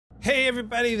Hey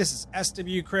everybody, this is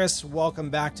SWChris. Welcome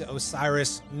back to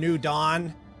Osiris New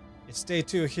Dawn. It's day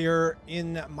 2 here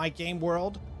in my game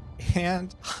world,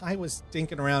 and I was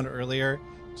dinking around earlier,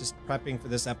 just prepping for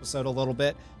this episode a little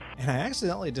bit, and I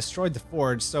accidentally destroyed the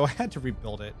forge, so I had to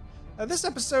rebuild it. This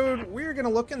episode, we're going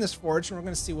to look in this forge, and we're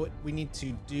going to see what we need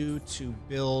to do to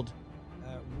build,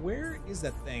 where is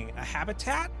that thing? A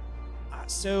habitat?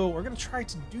 So we're going to try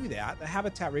to do that. The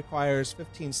habitat requires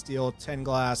 15 steel, 10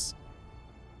 glass,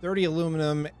 30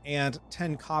 aluminum, and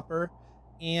 10 copper.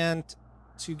 And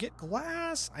to get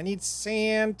glass, I need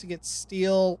sand. To get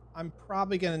steel, I'm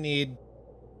probably going to need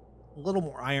a little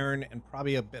more iron and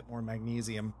probably a bit more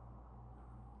magnesium.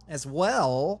 As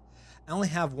well, I only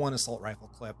have one assault rifle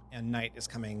clip, and night is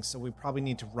coming, so we probably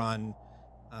need to run.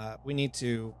 I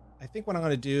think what I'm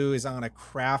going to do is I'm going to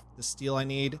craft the steel I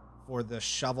need for the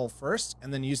shovel first,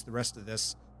 and then use the rest of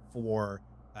this for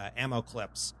ammo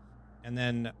clips. And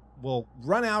then we'll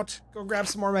run out, go grab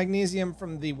some more magnesium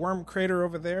from the worm crater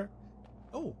over there.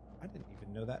 Oh, I didn't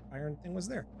even know that iron thing was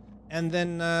there. And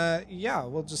then, yeah,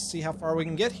 we'll just see how far we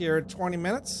can get here in 20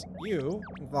 minutes. You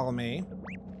can follow me,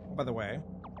 by the way.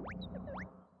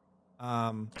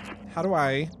 How do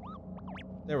I...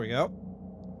 There we go.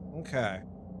 Okay.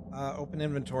 Open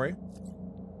inventory.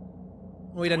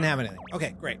 We didn't have anything.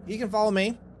 Okay, great. You can follow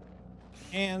me.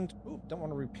 And, ooh, don't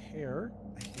want to repair.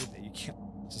 I hate that you can't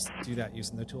just do that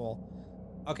using the tool.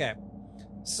 Okay,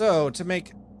 so to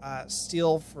make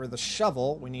steel for the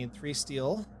shovel, we need 3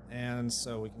 steel, and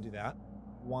so we can do that.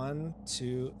 1,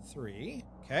 2, 3.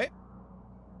 Okay,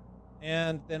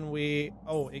 and then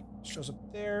it shows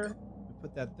up there. We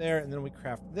put that there, and then we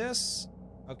craft this.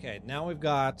 Okay, now we've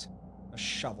got a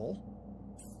shovel,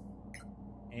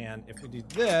 and if we do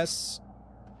this,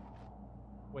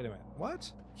 wait a minute,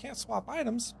 what? Can't swap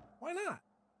items? Why not?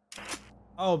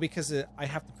 Oh, because I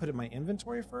have to put it in my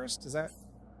inventory first? Is that...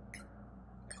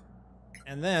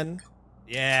 And then...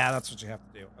 Yeah, that's what you have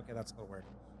to do. Okay, that's a little weird.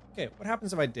 Okay, what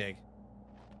happens if I dig?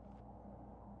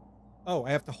 Oh,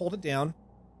 I have to hold it down.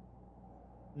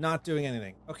 Not doing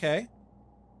anything. Okay.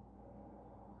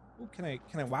 Ooh, can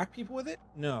I whack people with it?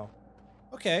 No.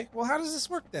 Okay, well how does this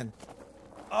work then?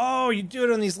 Oh, you do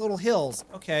it on these little hills.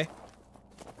 Okay.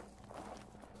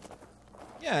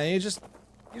 Yeah, you just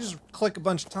click a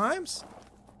bunch of times.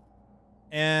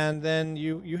 And then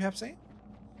you have sand.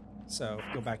 So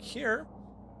go back here,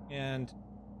 and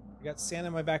I got sand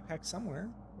in my backpack somewhere.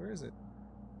 Where is it?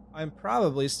 I'm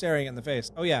probably staring in the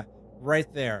face. Oh yeah, right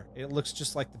there. It looks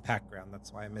just like the background.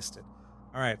 That's why I missed it.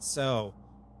 All right, so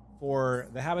for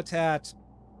the habitat,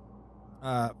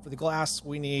 for the glass,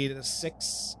 we need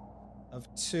 6 of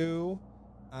 2.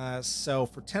 So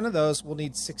for 10 of those, we'll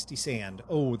need 60 sand.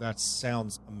 Oh, that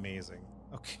sounds amazing.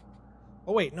 Okay.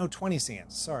 Oh wait, no, 20 sand.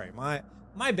 Sorry, my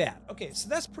bad. Okay, so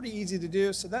that's pretty easy to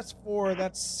do. So that's 4,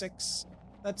 that's 6.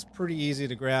 That's pretty easy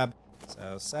to grab.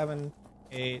 So 7,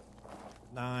 8,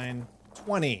 9,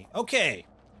 20. Okay.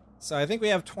 So I think we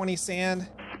have 20 sand.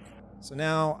 So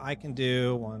now I can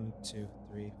do 1, 2,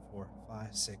 3, 4, 5,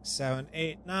 6, 7,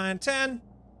 8, 9, 10.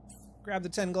 Grab the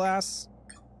 10 glass.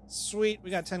 Sweet, we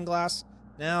got 10 glass.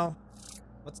 Now,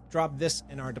 let's drop this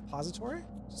in our depository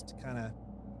just to kind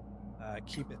of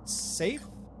keep it safe.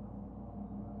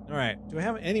 All right, do I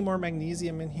have any more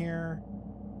magnesium in here?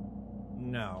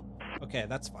 No. Okay,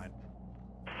 that's fine.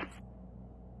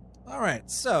 All right,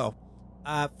 so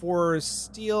for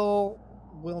steel,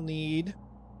 we'll need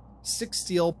 6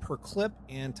 steel per clip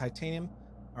and titanium.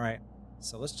 All right,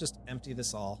 so let's just empty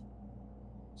this all.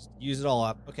 Just use it all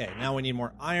up. Okay, now we need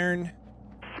more iron.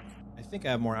 I think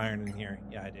I have more iron in here.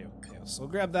 Yeah, I do. Okay, so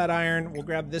we'll grab that iron. We'll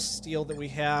grab this steel that we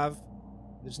have.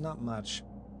 There's not much,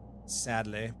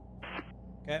 sadly.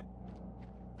 Okay.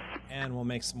 And we'll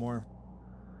make some more.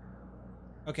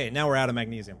 Okay, now we're out of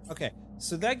magnesium. Okay,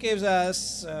 so that gives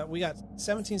us, we got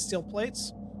 17 steel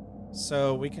plates.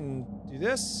 So we can do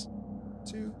this.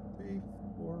 2, 3,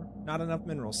 4. Not enough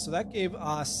minerals. So that gave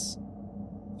us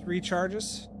 3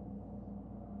 charges.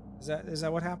 Is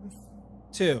that what happened?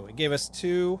 2. It gave us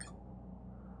 2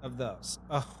 of those.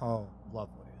 Oh,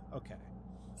 lovely. Okay.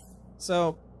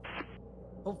 So,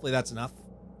 hopefully that's enough.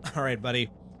 All right, buddy.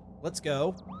 Let's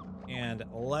go. And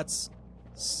let's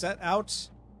set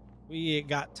out. We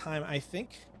got time, I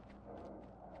think.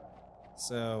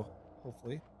 So,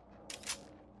 hopefully,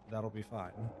 that'll be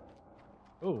fine.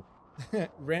 Ooh.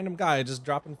 Random guy just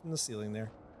dropping from the ceiling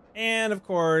there. And, of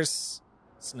course,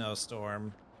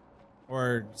 snowstorm.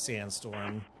 Or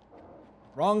sandstorm.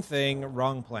 Wrong thing,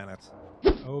 wrong planet.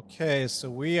 Okay,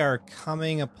 so we are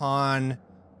coming upon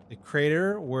the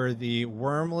crater where the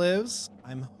worm lives.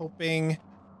 I'm hoping...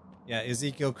 Yeah,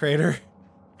 Ezekiel crater.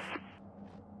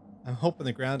 I'm hoping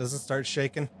the ground doesn't start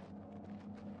shaking.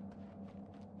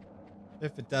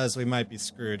 If it does, we might be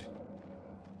screwed.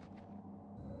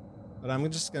 But I'm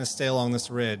just going to stay along this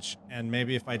ridge, and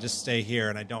maybe if I just stay here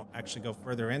and I don't actually go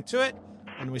further into it,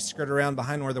 and we skirt around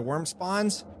behind where the worm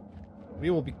spawns, we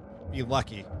will be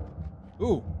lucky.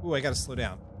 Ooh, I got to slow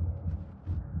down.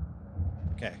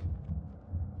 Okay.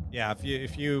 Yeah,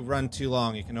 if you run too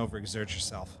long, you can overexert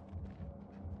yourself.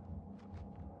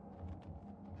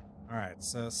 All right,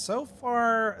 so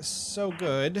far so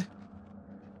good.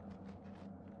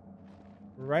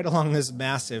 We're right along this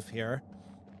massive here.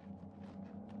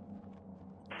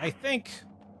 I think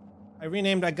I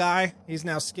renamed a guy. He's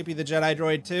now Skippy the Jedi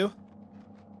Droid too.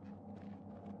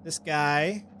 This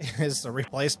guy is a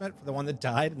replacement for the one that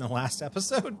died in the last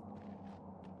episode.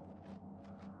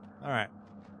 Alright.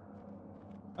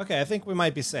 Okay, I think we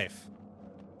might be safe.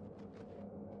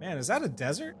 Man, is that a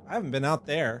desert? I haven't been out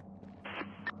there.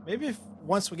 Maybe if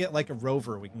once we get like a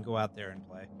rover, we can go out there and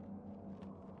play.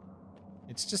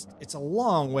 It's a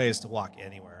long ways to walk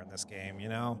anywhere in this game, you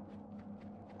know?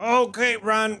 Okay,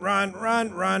 run.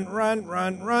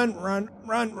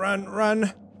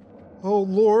 Oh,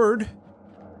 Lord.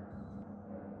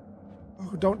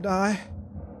 Oh, don't die.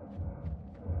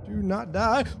 Do not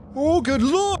die. Oh, good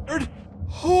Lord.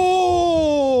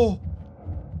 Oh,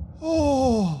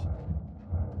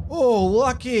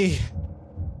 lucky.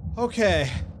 Okay.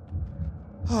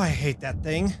 Oh, I hate that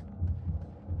thing.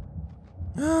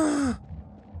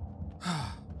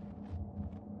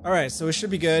 Alright, so it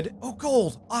should be good. Oh,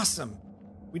 gold! Awesome!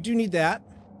 We do need that.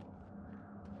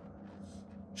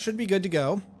 Should be good to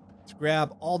go. Let's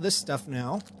grab all this stuff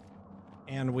now.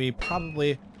 And we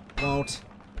probably won't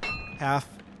have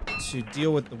to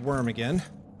deal with the worm again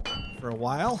for a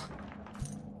while.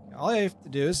 All I have to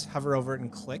do is hover over it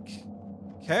and click.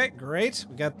 Okay, great.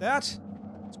 We got that.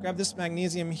 Let's grab this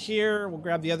magnesium here. We'll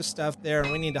grab the other stuff there,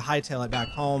 and we need to hightail it back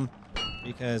home.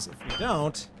 Because if we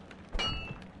don't...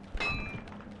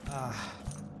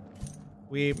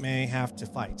 we may have to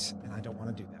fight, and I don't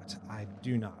want to do that. I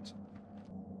do not.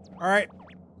 Alright,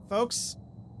 folks,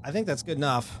 I think that's good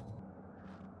enough.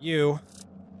 You,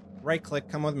 right-click,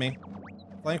 come with me.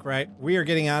 Flank right. We are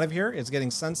getting out of here. It's getting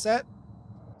sunset,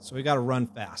 so we gotta run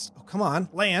fast. Oh, come on,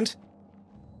 land!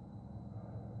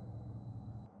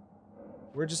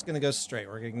 We're just gonna go straight.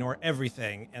 We're gonna ignore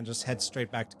everything and just head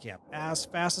straight back to camp as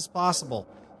fast as possible.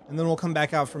 And then we'll come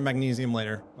back out for magnesium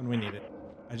later when we need it.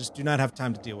 I just do not have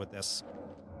time to deal with this.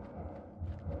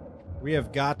 We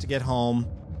have got to get home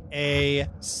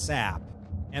ASAP.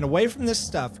 And away from this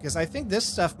stuff, because I think this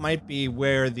stuff might be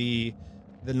where the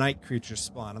night creatures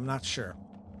spawn. I'm not sure.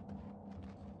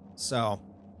 So,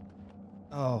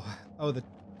 I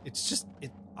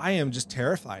am just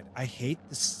terrified. I hate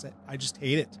this. I just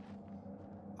hate it.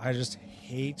 I just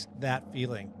hate that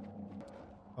feeling.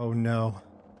 Oh no.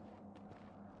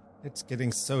 It's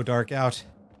getting so dark out.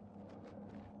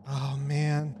 Oh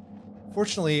man.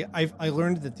 Fortunately, I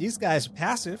learned that these guys are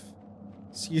passive.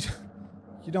 So you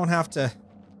don't have to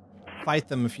fight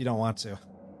them if you don't want to.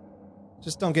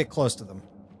 Just don't get close to them.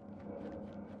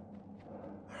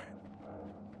 Alright.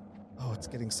 Oh, it's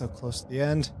getting so close to the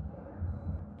end.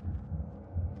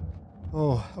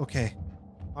 Oh, okay.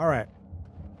 Alright.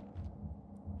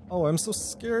 Oh, I'm so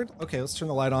scared. Okay, let's turn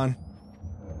the light on.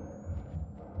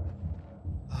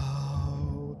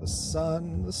 Oh, the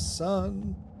sun.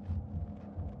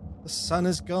 The sun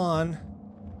is gone.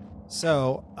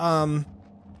 So,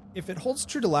 if it holds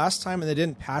true to last time and they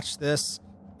didn't patch this,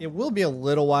 it will be a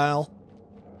little while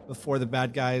before the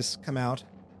bad guys come out.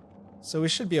 So we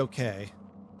should be okay.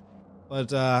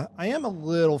 But, I am a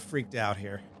little freaked out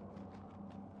here,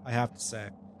 I have to say.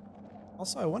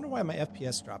 Also, I wonder why my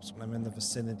FPS drops when I'm in the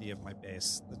vicinity of my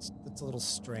base. That's a little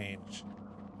strange.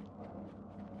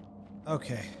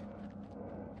 Okay.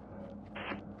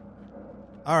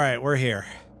 Alright, we're here.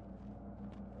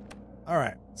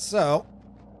 Alright, so,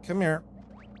 come here,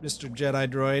 Mr. Jedi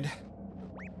Droid.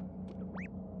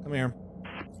 Come here.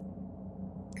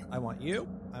 I want you,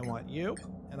 and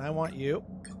I want you.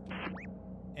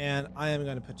 And I am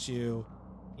going to put you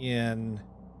in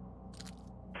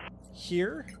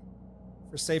here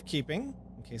for safekeeping,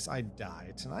 in case I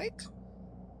die tonight.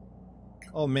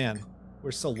 Oh man,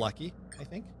 we're so lucky, I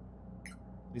think.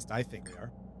 At least I think we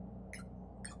are.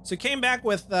 So we came back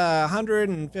with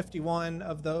 151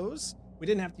 of those. We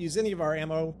didn't have to use any of our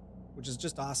ammo, which is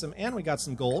just awesome. And we got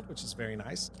some gold, which is very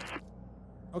nice.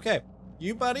 Okay,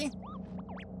 you buddy.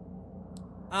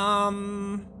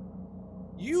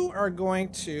 You are going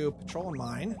to patrol and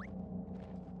mine.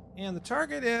 And the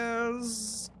target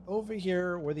is over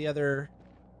here where the other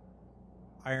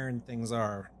iron things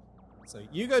are. So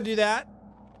you go do that.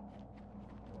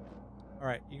 All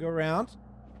right, you go around.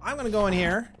 I'm going to go in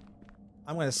here.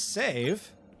 I'm going to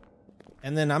save.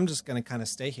 And then I'm just going to kind of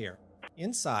stay here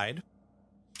inside.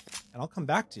 And I'll come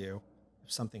back to you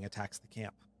if something attacks the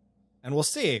camp. And we'll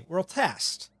see. We'll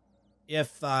test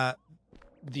if the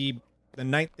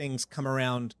night things come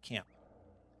around camp.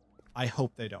 I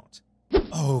hope they don't.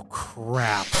 Oh,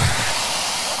 crap.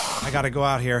 I got to go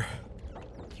out here.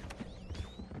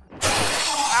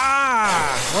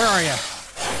 Ah! Where are you?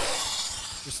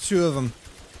 There's two of them.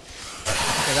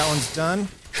 Okay, that one's done.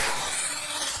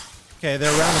 Okay, they're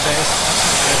around the base.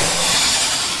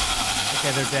 That's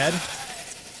not good. Okay, they're dead.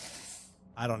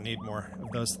 I don't need more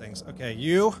of those things. Okay,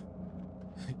 you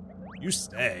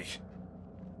stay.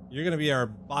 You're gonna be our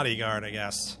bodyguard, I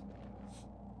guess.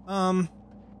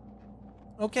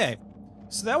 Okay.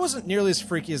 So that wasn't nearly as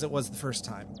freaky as it was the first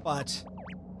time, but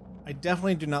I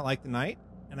definitely do not like the night,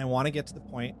 and I want to get to the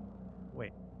point.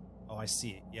 Wait. Oh, I see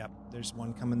it. Yep, there's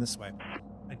one coming this way.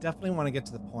 I definitely want to get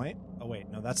to the point. Oh, wait,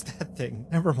 no, that's that thing.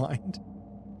 Never mind.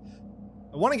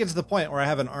 I want to get to the point where I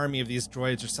have an army of these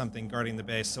droids or something guarding the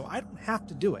base, so I don't have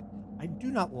to do it. I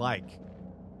do not like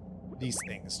these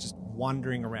things just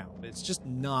wandering around. It's just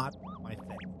not my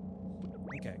thing.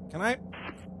 Okay, can I?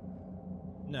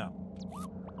 No.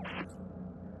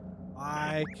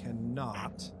 I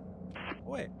cannot.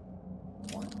 Oh, wait.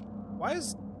 What? Why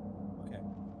is... Okay.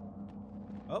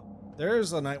 Oh,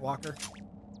 there's a Nightwalker.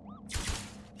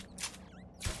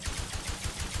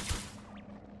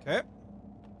 Okay.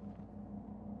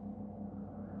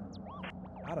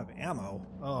 Out of ammo.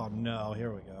 Oh no,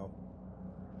 here we go.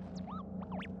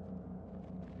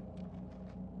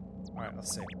 Alright,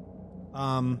 let's see.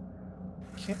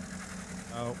 Can't...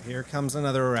 Oh, here comes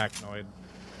another arachnoid.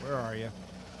 Where are you?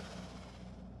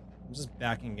 I'm just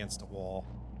backing against a wall.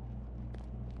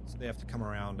 So they have to come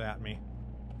around at me.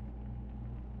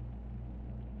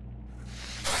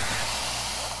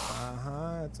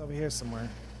 Uh-huh, it's over here somewhere.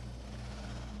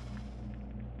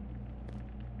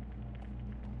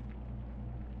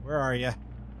 Where are you?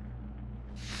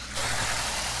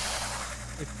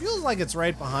 It feels like it's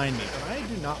right behind me, but I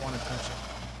do not want to touch it.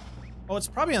 Oh, it's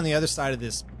probably on the other side of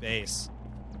this base.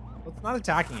 Well, it's not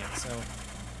attacking it, so...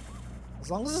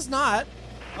 As long as it's not...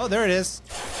 Oh, there it is.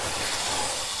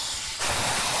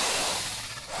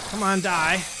 Come on,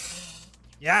 die.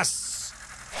 Yes!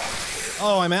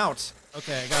 Oh, I'm out.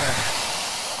 Okay, I gotta...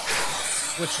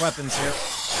 switch weapons here.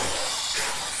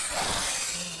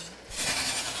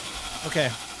 Okay.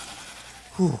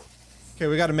 Whew. Okay,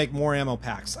 we gotta make more ammo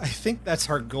packs. I think that's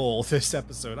our goal this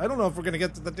episode. I don't know if we're gonna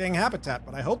get to the dang habitat,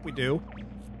 but I hope we do.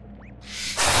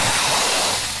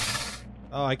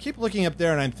 Oh, I keep looking up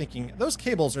there and I'm thinking, those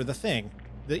cables are the thing.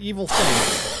 The evil thing.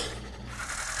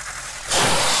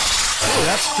 Oh,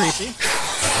 that's creepy.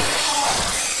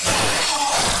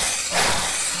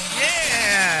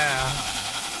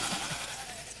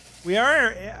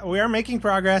 Yeah! We are making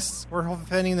progress. We're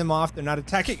fending them off. They're not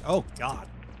attacking. Oh, God.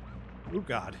 Oh,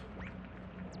 God.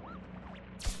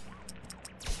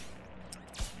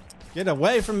 Get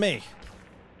away from me.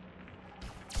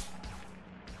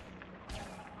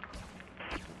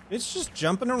 It's just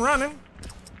jumping and running.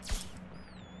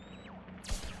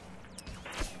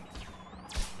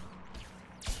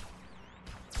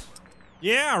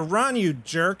 Yeah, run, you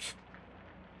jerk.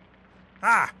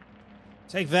 Ah!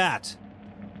 Take that.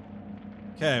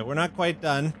 Okay, we're not quite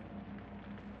done.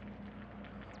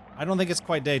 I don't think it's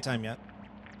quite daytime yet.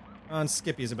 Oh, and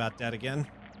Skippy's about dead again.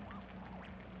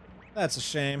 That's a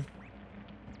shame.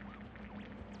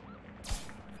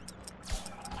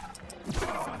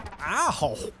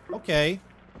 Ow! Okay.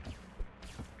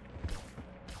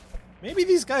 Maybe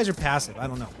these guys are passive. I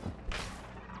don't know.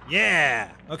 Yeah!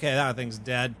 Okay, that thing's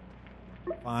dead.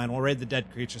 Fine, we'll raid the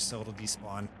dead creature so it'll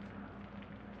despawn.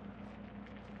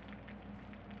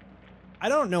 I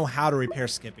don't know how to repair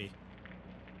Skippy.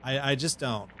 I just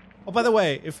don't. Oh, by the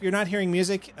way, if you're not hearing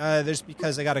music, there's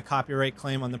because I got a copyright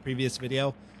claim on the previous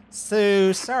video.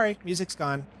 So, sorry, music's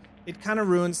gone. It kind of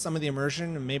ruins some of the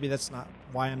immersion, and maybe that's not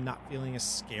why I'm not feeling as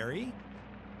scary.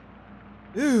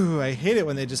 Ooh, I hate it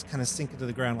when they just kind of sink into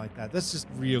the ground like that. That's just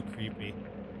real creepy.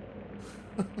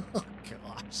 Oh,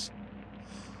 gosh.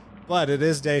 But it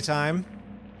is daytime.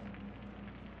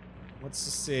 Let's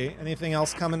just see. Anything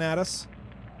else coming at us?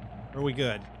 Or are we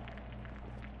good?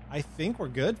 I think we're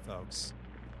good, folks.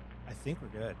 I think we're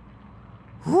good.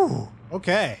 Whew.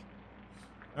 Okay.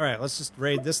 All right, let's just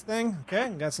raid this thing. Okay,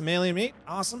 got some alien meat.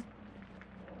 Awesome.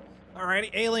 Alrighty,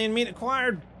 alien meat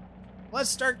acquired. Let's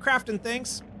start crafting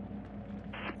things.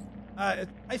 I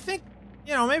think,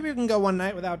 you know, maybe we can go one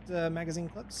night without magazine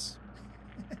clips.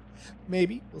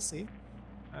 Maybe. We'll see.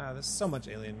 There's so much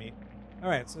alien meat. All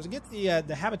right, so to get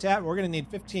the habitat, we're going to need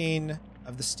 15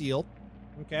 of the steel.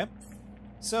 Okay.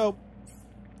 So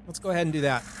let's go ahead and do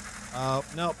that.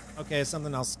 Nope. Okay,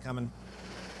 something else is coming.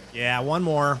 Yeah, one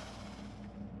more.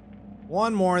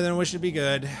 One more, then we should be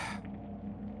good.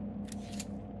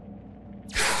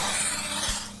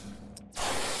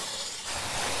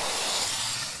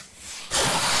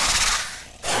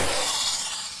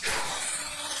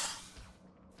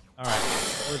 Alright,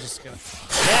 we're just gonna...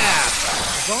 Yeah!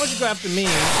 As long as you go after me,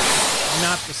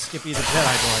 not the Skippy the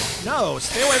Jedi droid. No!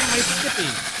 Stay away from my Skippy!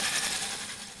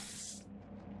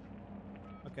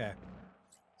 Okay.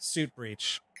 Suit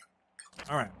breach.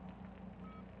 Alright.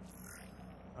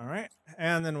 Alright.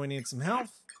 And then we need some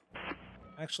health.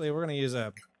 Actually, we're gonna use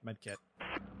a medkit.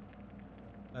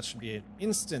 That should be an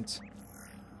instant.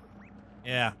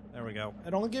 Yeah, there we go.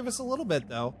 It only gave us a little bit,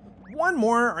 though. One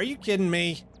more? Are you kidding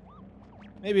me?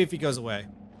 Maybe if he goes away.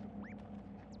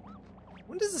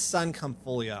 When does the sun come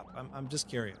fully up? I'm just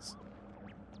curious.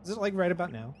 Is it like right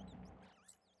about now?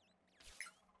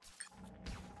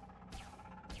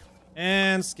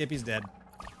 And Skippy's dead.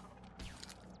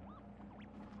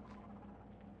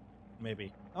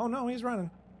 Maybe. Oh no, he's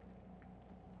running.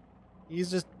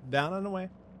 He's just down and away.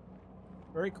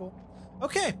 Very cool.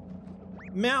 Okay.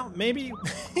 Now, maybe...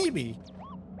 maybe...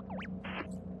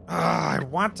 I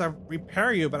want to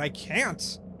repair you, but I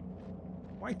can't.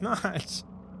 Why not?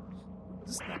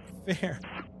 This is not fair.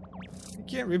 I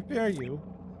can't repair you.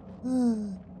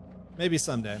 Maybe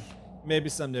someday. Maybe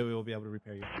someday we will be able to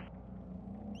repair you.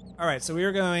 Alright, so we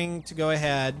are going to go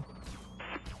ahead.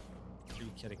 Are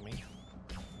you kidding me?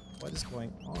 What is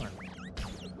going on?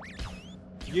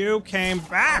 You came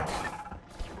back!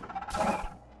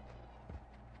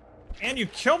 And you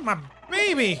killed my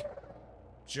baby!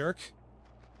 Jerk.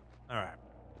 Alright.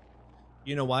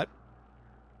 You know what?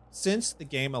 Since the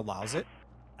game allows it,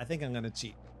 I think I'm going to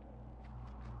cheat.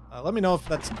 Let me know if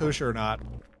that's kosher or not.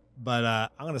 But I'm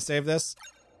going to save this.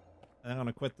 And I'm going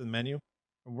to quit the menu.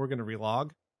 And we're going to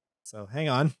relog. So hang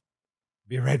on.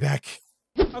 Be right back.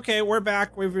 Okay, we're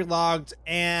back. We've relogged.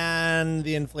 And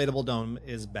the inflatable dome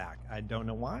is back. I don't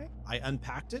know why. I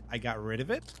unpacked it. I got rid of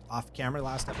it off camera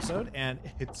last episode. And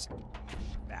it's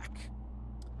back.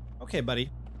 Okay,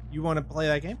 buddy. You want to play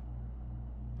that game?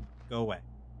 Go away.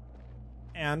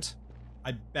 And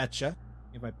I betcha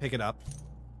if I pick it up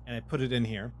and I put it in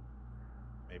here,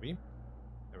 maybe.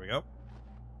 There we go.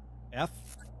 F.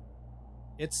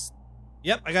 It's...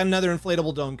 Yep, I got another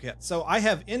inflatable dome kit. So I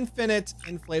have infinite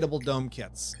inflatable dome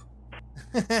kits.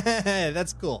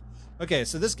 That's cool. Okay,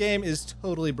 so this game is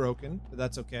totally broken, but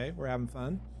that's okay. We're having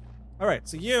fun. All right,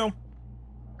 so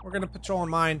we're going to patrol in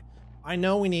mine. I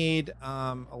know we need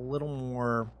a little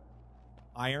more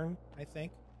iron, I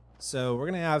think. So we're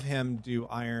going to have him do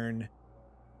iron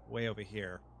way over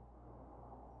here.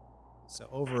 So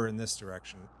over in this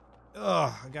direction.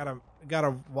 Ugh, I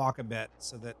gotta walk a bit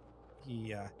so that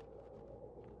he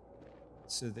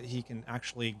can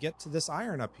actually get to this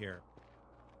iron up here.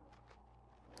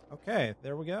 Okay,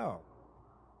 there we go.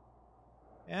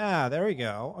 Yeah, there we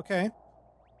go. Okay.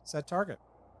 Set target.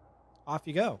 Off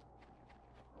you go.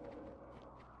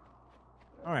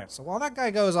 Alright, so while that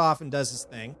guy goes off and does his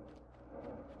thing,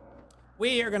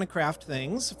 we are going to craft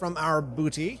things from our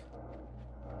booty.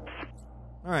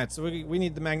 Alright, so we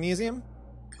need the magnesium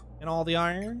and all the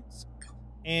irons.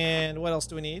 And what else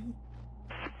do we need?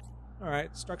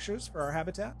 Alright, structures for our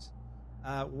habitat.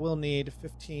 We'll need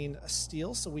 15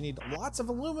 steel, so we need lots of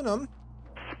aluminum.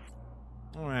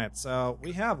 Alright, so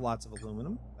we have lots of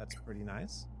aluminum. That's pretty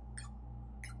nice.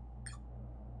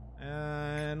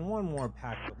 And one more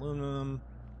pack of aluminum.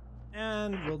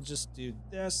 And we'll just do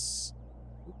this.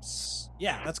 Oops.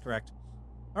 Yeah, that's correct.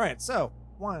 Alright, so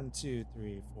 1, 2,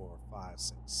 3, 4, 5,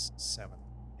 6, 7,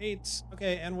 8.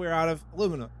 Okay, and we're out of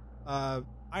aluminum.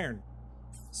 Iron.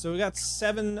 So we got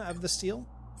 7 of the steel.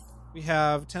 We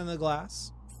have 10 of the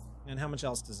glass. And how much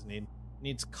else does it need? It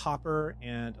needs copper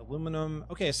and aluminum.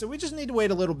 Okay, so we just need to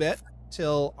wait a little bit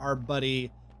till our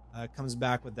buddy comes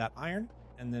back with that iron.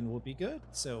 And then we'll be good.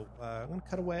 So I'm going to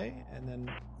cut away and then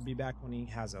be back when he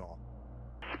has it all.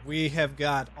 We have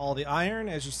got all the iron,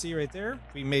 as you see right there.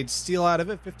 We made steel out of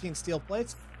it, 15 steel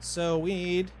plates. So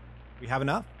we have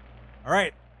enough. All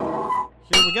right,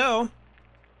 here we go.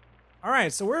 All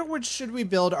right, so where should we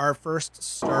build our first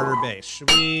starter base? Should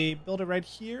we build it right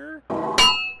here?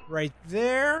 Right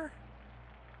there?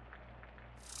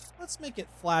 Let's make it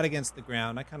flat against the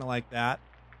ground. I kind of like that.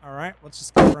 All right, let's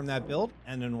just confirm that build,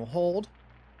 and then we'll hold.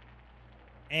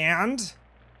 And...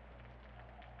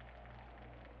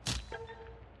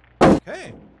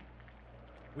 okay.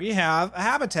 We have a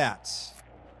habitat.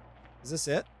 Is this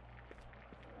it?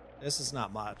 This is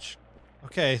not much.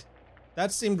 Okay,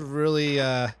 that seemed really,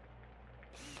 okay,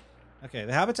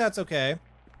 the habitat's okay.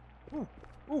 Ooh,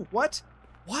 ooh, what?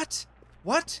 What?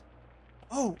 What?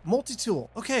 Oh, multi-tool.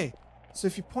 Okay, so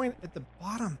if you point at the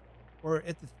bottom or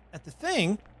at the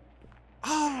thing,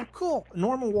 oh, cool. A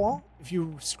normal wall. If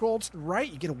you scroll to the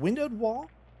right, you get a windowed wall.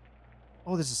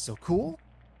 Oh, this is so cool.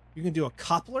 You can do a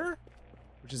coupler,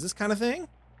 which is this kind of thing.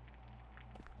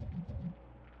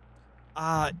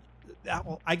 I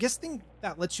guess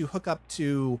that lets you hook up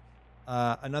to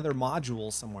another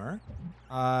module somewhere.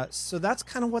 So that's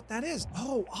kind of what that is.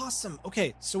 Oh, awesome.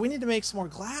 Okay, so we need to make some more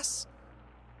glass.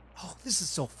 Oh, this is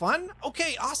so fun.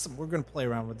 Okay, awesome. We're going to play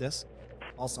around with this.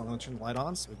 Also, I'm going to turn the light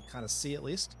on so we can kind of see at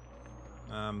least.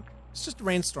 It's just a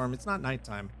rainstorm. It's not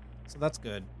nighttime, so that's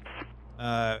good.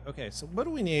 Okay, so what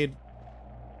do we need?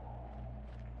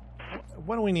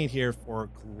 What do we need here for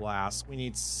glass? We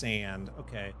need sand.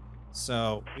 Okay,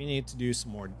 so we need to do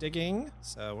some more digging.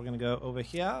 So we're going to go over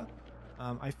here.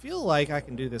 I feel like I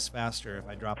can do this faster if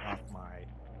I drop off my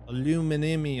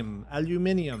aluminium,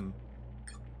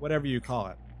 whatever you call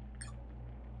it.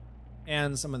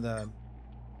 And some of the,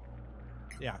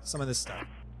 yeah, some of this stuff.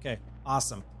 Okay,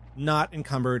 awesome. Not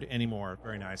encumbered anymore.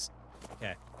 Very nice.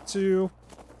 Okay, 2,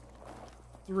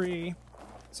 3.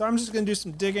 So I'm just going to do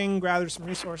some digging, gather some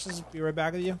resources, be right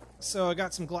back with you. So I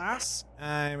got some glass.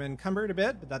 I'm encumbered a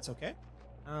bit, but that's okay.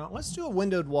 Let's do a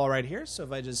windowed wall right here. So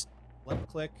if I just left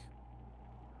click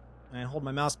and hold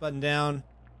my mouse button down,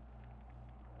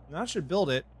 and that should build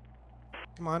it.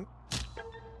 Come on.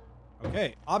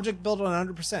 Okay, object built on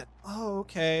 100%. Oh,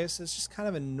 okay, so it's just kind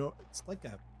of it's like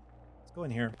a, let's go in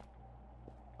here.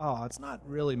 Oh, it's not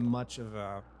really much of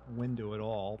a window at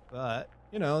all, but,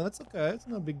 you know, that's okay. It's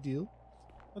no big deal.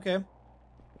 Okay.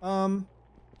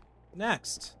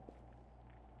 Next.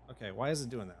 Okay, why is it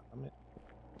doing that?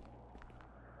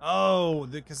 Oh,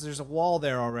 because there's a wall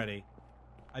there already.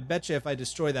 I bet you if I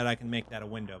destroy that, I can make that a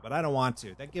window, but I don't want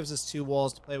to. That gives us 2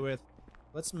 walls to play with.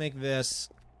 Let's make this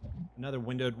another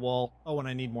windowed wall. Oh, and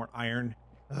I need more iron.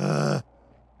 Ugh.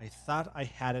 I thought I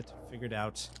had it figured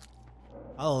out.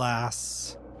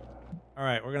 Alas. All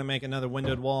right, we're going to make another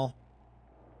windowed wall.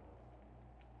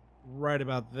 Right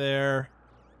about there.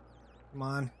 Come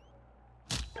on.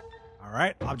 All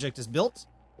right, object is built.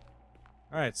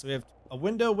 All right, so we have a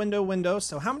window.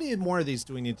 So how many more of these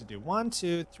do we need to do? 1,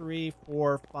 2, 3,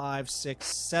 4, 5, 6,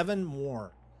 7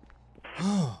 more.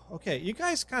 Okay, you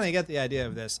guys kind of get the idea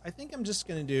of this. I think I'm just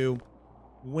going to do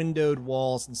windowed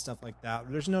walls and stuff like that.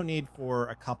 There's no need for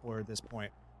a coupler at this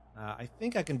point. I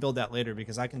think I can build that later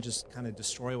because I can just kind of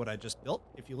destroy what I just built.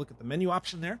 If you look at the menu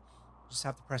option there, you just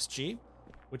have to press G,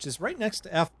 which is right next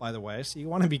to F, by the way, so you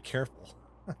want to be careful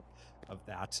of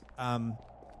that.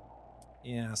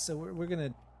 Yeah, so we're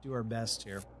going to do our best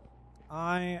here.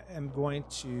 I am going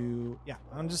to, yeah,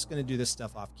 I'm just going to do this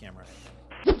stuff off camera.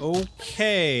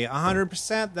 Okay,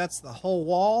 100%, that's the whole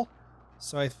wall.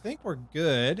 So I think we're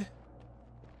good.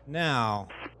 Now,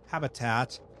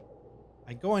 habitat.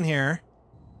 I go in here,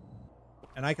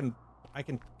 and I can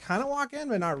kind of walk in,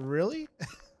 but not really.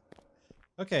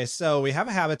 Okay, so we have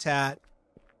a habitat.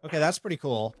 Okay, that's pretty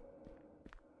cool.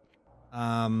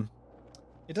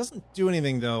 It doesn't do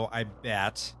anything, though, I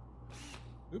bet.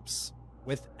 Oops.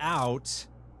 Without...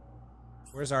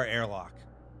 Where's our airlock?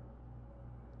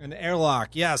 An airlock,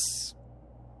 yes.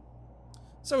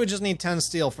 So we just need 10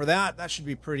 steel for that. That should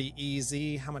be pretty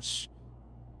easy. How much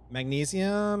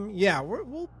magnesium? Yeah,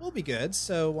 we'll be good.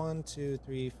 So 1, 2,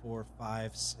 3, 4,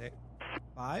 5, 6,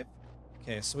 5.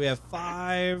 Okay, so we have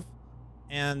 5,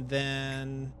 and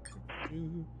then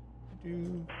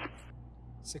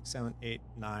 6, 7, 8,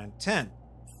 9, 10.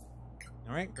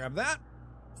 All right, grab that.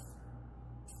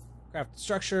 Craft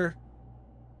structure.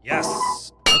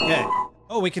 Yes. Okay.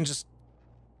 Oh, we can just.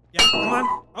 Yeah, come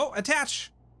on. Oh,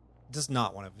 attach. It does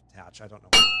not want to attach. I don't know.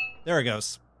 There it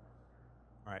goes.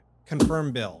 All right.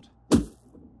 Confirm build.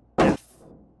 F.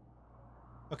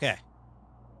 Okay.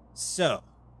 So,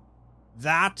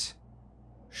 that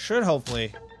should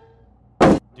hopefully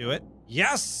do it.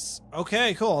 Yes!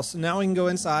 Okay, cool. So now we can go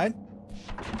inside.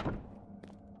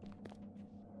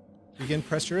 Begin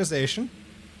pressurization.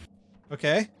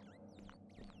 Okay.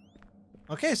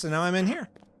 Okay, so now I'm in here.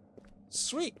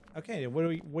 Sweet. Okay, what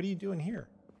do you do in here?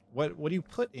 What do you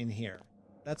put in here?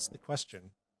 That's the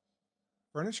question.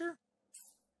 Furniture?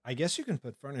 I guess you can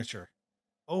put furniture.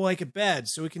 Oh, like a bed,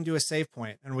 so we can do a save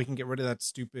point, and we can get rid of that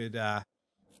stupid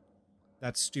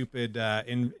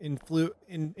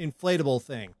inflatable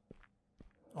thing.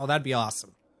 Oh, that'd be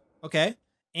awesome. Okay,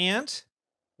 and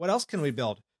what else can we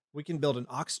build? We can build an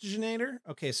oxygenator.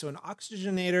 Okay, so an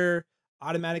oxygenator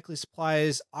automatically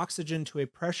supplies oxygen to a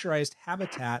pressurized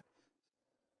habitat.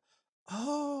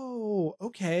 Oh,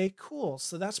 okay, cool.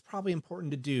 So that's probably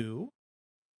important to do.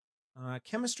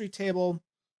 Chemistry table.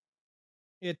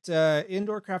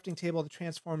 Indoor crafting table that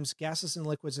transforms gases and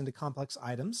liquids into complex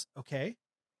items. Okay.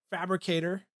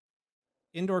 Fabricator.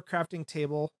 Indoor crafting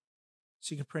table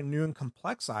so you can print new and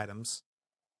complex items.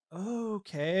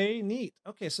 Okay, neat.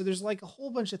 Okay, so there's like a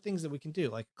whole bunch of things that we can do,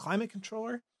 like climate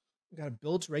controller. We got to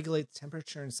build to regulate the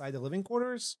temperature inside the living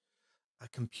quarters. A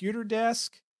computer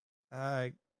desk. Uh,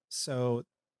 so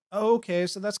okay,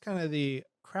 so that's kind of the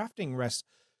crafting rest.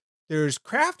 There's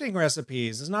crafting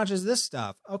recipes. It's not just this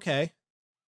stuff. Okay.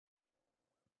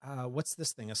 What's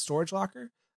this thing? A storage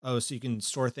locker? Oh, so you can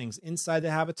store things inside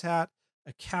the habitat.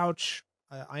 A couch.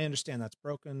 I understand that's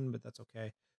broken, but that's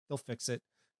okay. They'll fix it.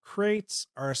 Crates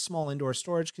are a small indoor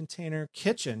storage container.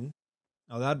 Kitchen.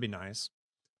 Oh, that'd be nice.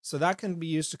 So that can be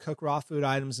used to cook raw food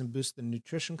items and boost the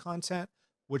nutrition content,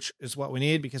 which is what we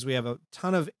need because we have a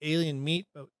ton of alien meat.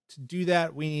 But to do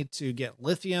that, we need to get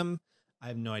lithium. I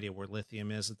have no idea where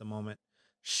lithium is at the moment.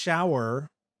 Shower.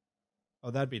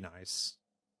 Oh, that'd be nice.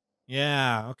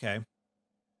 Yeah, okay.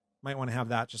 Might want to have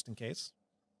that just in case.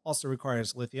 Also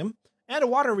requires lithium and a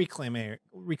water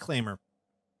reclaimer.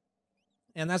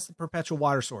 And that's the perpetual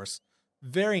water source.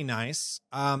 Very nice.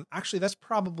 Actually, that's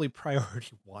probably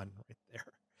priority 1 right there.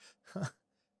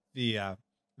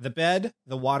 The bed,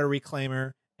 the water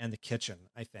reclaimer, and the kitchen,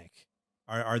 I think,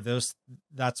 are those.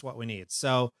 That's what we need.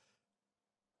 So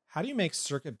how do you make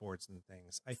circuit boards and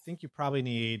things? I think you probably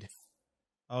need.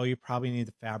 Oh, you probably need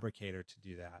the fabricator to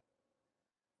do that.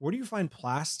 Where do you find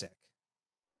plastic?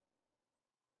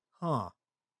 Huh.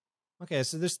 Okay,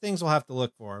 so there's things we'll have to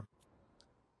look for.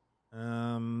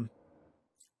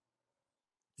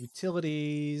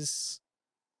 Utilities,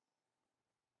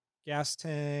 gas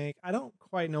tank. I don't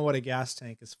quite know what a gas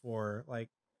tank is for. Like,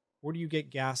 where do you get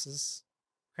gases?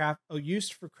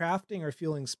 Used for crafting or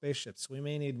fueling spaceships. We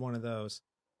may need one of those.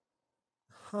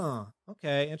 Huh.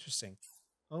 Okay, interesting.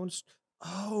 Oh,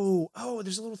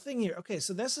 there's a little thing here. Okay,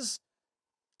 so this is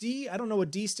D. I don't know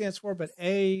what D stands for, but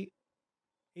A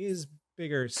is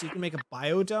bigger. So you can make a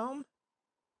biodome.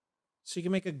 So you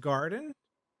can make a garden.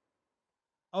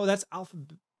 Oh, that's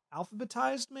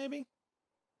alphabetized, maybe?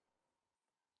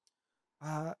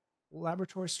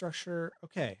 Laboratory structure.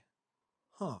 Okay.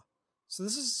 Huh. So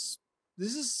this is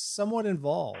somewhat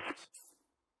involved.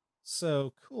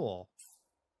 So cool.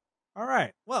 All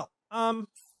right. Well, I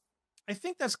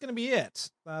think that's going to be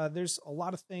it. There's a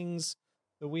lot of things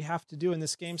that we have to do in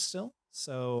this game still.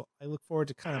 So I look forward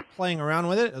to kind of playing around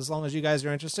with it as long as you guys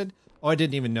are interested. Oh, I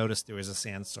didn't even notice there was a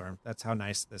sandstorm. That's how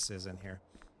nice this is in here.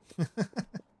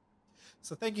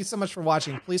 So thank you so much for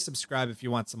watching. Please subscribe if you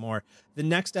want some more. The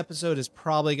next episode is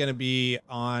probably going to be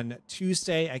on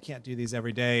Tuesday. I can't do these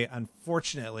every day,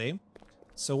 unfortunately.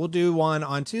 So we'll do one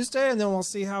on Tuesday, and then we'll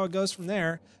see how it goes from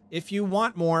there. If you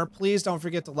want more, please don't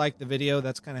forget to like the video.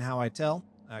 That's kind of how I tell.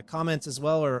 Comments as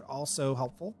well are also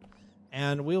helpful.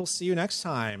 And we'll see you next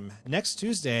time, next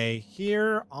Tuesday,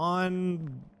 here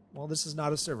on... Well, this is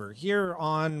not a server. Here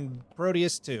on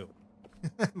Proteus 2.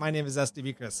 My name is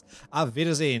SWChris. Auf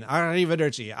Wiedersehen.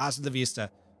 Arrivederci. Hasta la vista.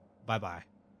 Bye-bye.